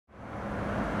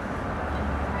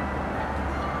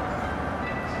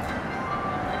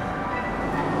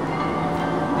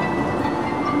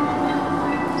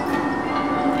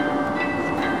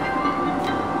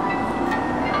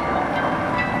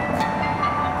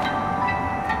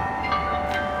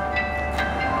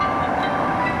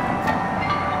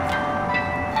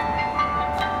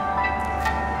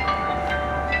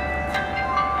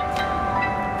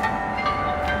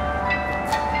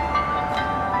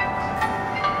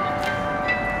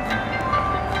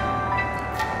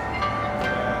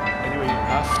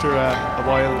after a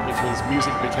while, it was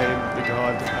music became the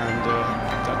god, and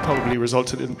that probably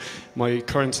resulted in my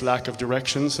current lack of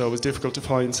direction, so it was difficult to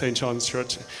find St. John's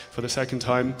Church for the second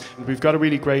time. We've got a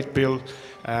really great bill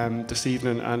this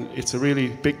evening, and it's a really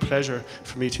big pleasure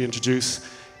for me to introduce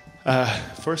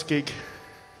first gig.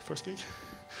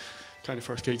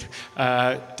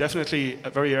 Definitely a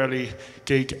very early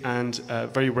gig and a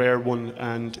very rare one,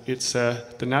 and it's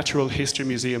the Natural History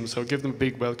Museum, so give them a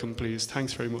big welcome, please.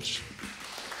 Thanks very much.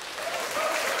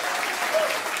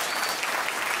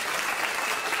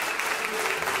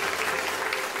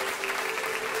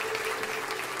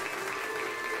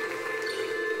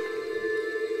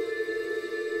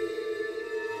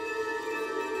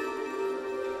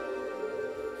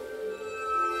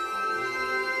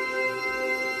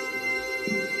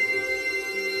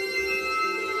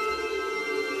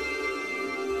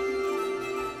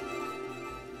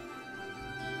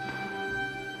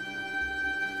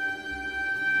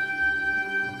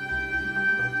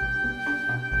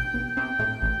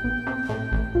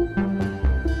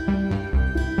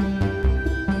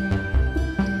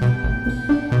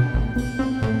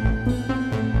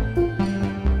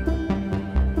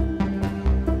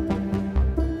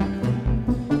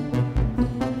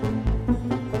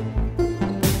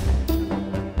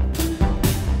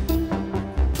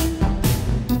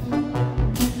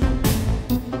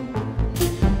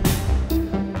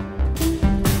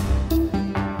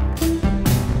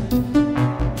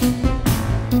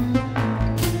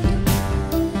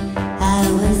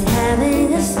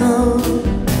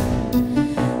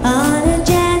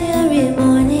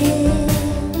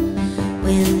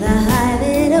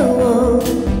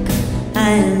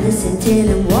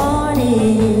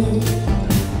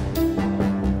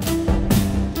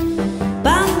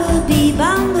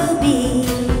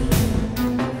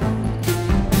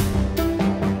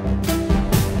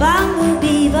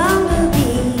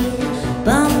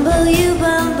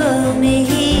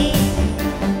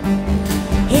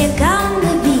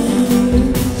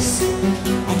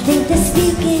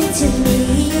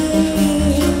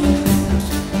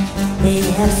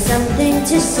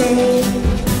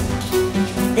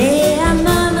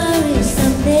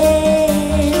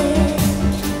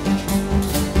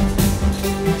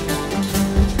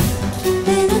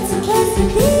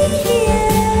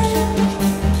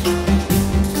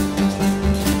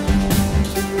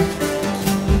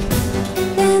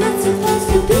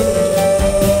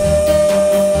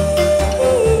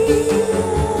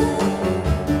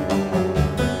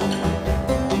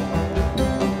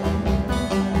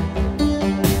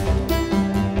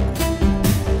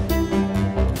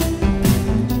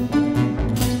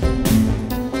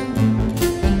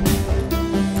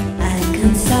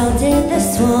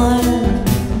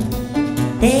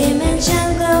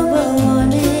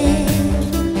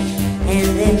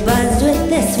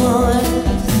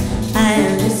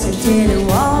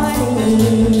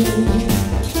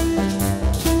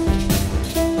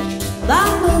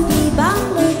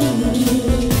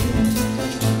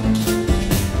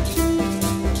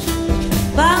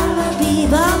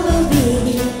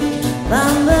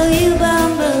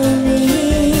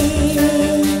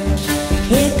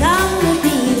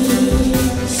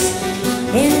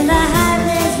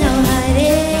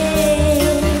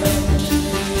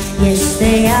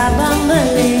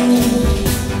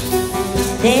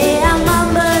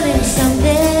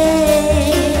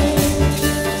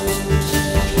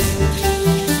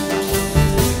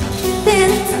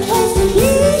 Supposed to be